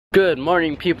Good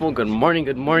morning, people. Good morning,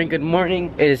 good morning, good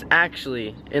morning. It is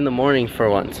actually in the morning for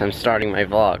once. I'm starting my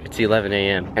vlog. It's 11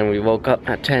 a.m. and we woke up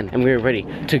at 10 and we were ready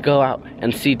to go out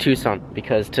and see Tucson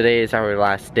because today is our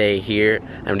last day here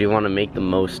and we want to make the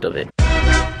most of it.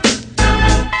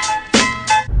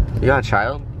 You got a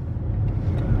child?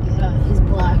 Yeah, he's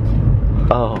black.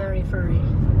 Oh. Very furry.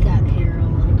 Got hair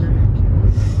all over.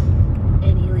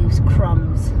 And he leaves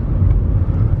crumbs.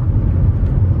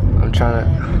 I'm trying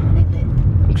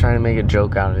to make a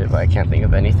joke out of it, but I can't think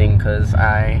of anything because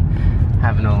I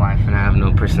have no life and I have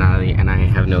no personality and I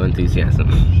have no enthusiasm.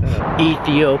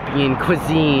 Ethiopian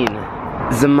cuisine.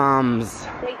 Zamams.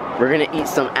 We're gonna eat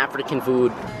some African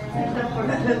food. It's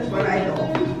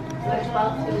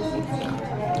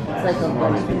like a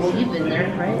bunch of people. You've been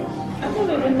there, right?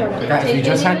 Guys, we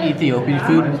just had Ethiopian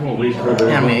food.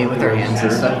 Yeah, made with our hands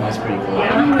and stuff. It was pretty cool.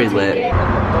 Pretty lit.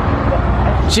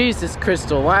 Jesus,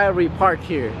 Crystal, why are we parked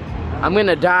here? I'm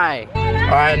gonna die.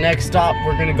 Alright, next stop,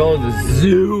 we're gonna go to the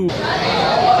zoo.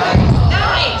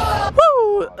 Nice!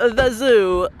 Woo! The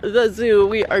zoo. The zoo.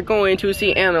 We are going to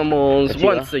see animals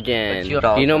once again.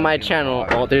 You know my channel.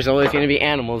 Oh, there's always gonna be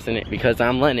animals in it because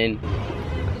I'm Lennon.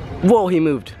 Whoa, he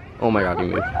moved. Oh my god, he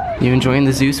moved. You enjoying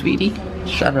the zoo, sweetie?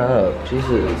 Shut up,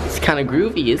 Jesus. It's kind of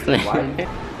groovy, isn't it? Why?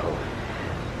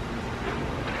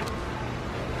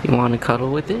 You want to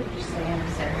cuddle with it?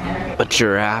 A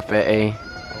giraffe, eh?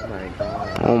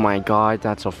 Oh my god,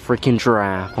 that's a freaking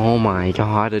giraffe. Oh my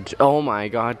god, oh my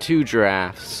god, 2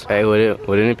 giraffes. Hey, wouldn't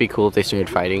it be cool if they started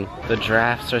fighting? The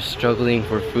giraffes are struggling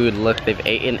for food. Look, they've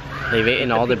eaten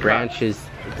all the branches,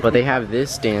 but they have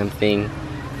this damn thing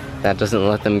that doesn't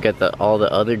let them get all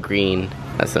the other green.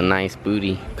 That's a nice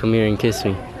booty. Come here and kiss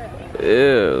me.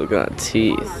 Ew, got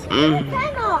teeth.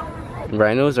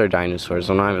 Rhinos are dinosaurs,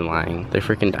 I'm not even lying. They're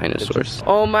freaking dinosaurs.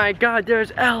 Oh my god,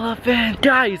 there's elephants!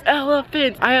 Guys,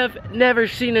 elephants! I have never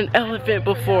seen an elephant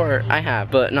before. I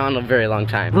have, but not in a very long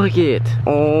time. Look it.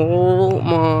 Oh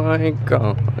my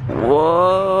god.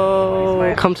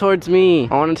 Whoa. Come towards me.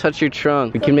 I want to touch your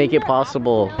trunk. We can make it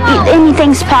possible.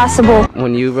 Anything's possible.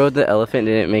 When you rode the elephant,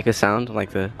 did it make a sound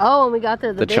like the... Oh, when we got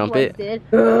there, the big trumpet? ones did.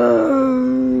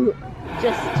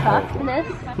 Just toughness.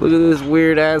 Look at this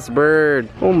weird ass bird.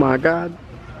 Oh my god.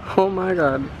 Oh my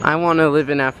god. I want to live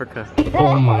in Africa.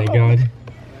 Oh my god.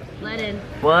 Lennon.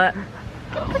 What?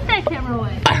 Put that camera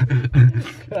away.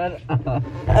 Shut up.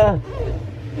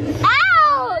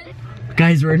 Ow!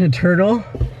 Guys, we're in a turtle.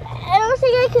 I don't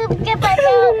think I could get my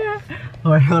mouth.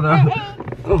 Alright, hold on.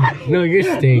 Oh, no, you're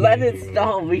staying. Let it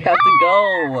stop, we have to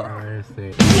go. Alright, stay.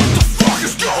 What the fuck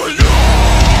is going on?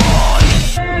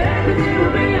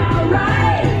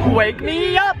 Wake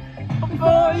me up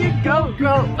before you go.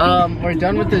 We're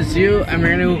done with the zoo and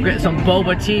we're gonna go get some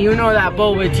boba tea. You know that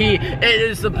boba tea, it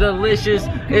is delicious.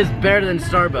 It's better than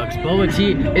Starbucks. Boba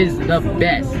tea is the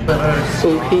best.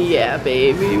 So yeah,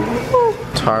 baby. Woo.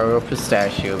 Taro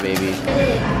pistachio, baby.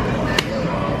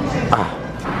 Ah.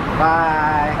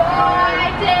 Bye.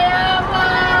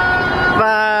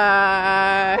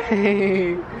 Bye.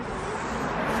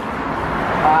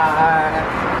 Bye.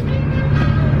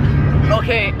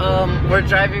 Okay, we're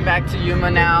driving back to Yuma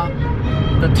now.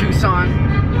 The Tucson.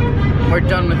 We're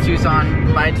done with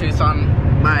Tucson. Bye, Tucson.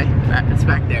 Bye. It's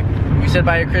back there. We said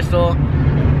bye to Crystal.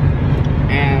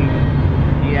 And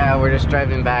yeah, we're just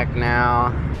driving back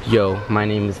now. Yo, my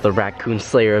name is the Raccoon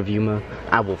Slayer of Yuma.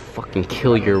 I will fucking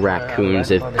kill your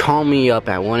raccoons. Call me up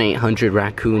at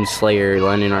 1-800 Slayer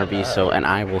Lennon ARVISO and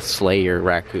I will slay your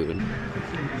raccoon.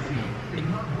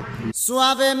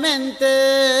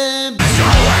 Suavemente.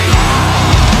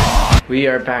 We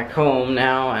are back home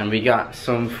now and we got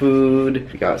some food.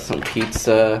 We got some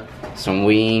pizza, some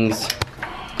wings.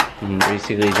 And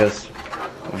basically just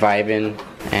vibing,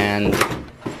 and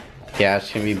yeah,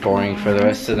 it's gonna be boring for the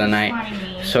rest of the night.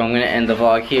 So I'm gonna end the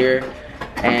vlog here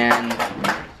and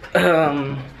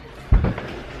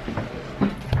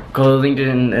go link it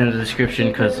in the description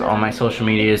because all my social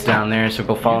media is down there, so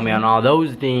go follow me on all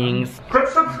those things. Click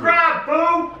subscribe,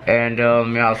 boo! And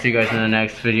yeah, I'll see you guys in the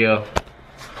next video.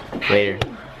 Later.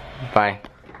 Bye.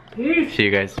 Peace. See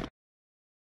you guys.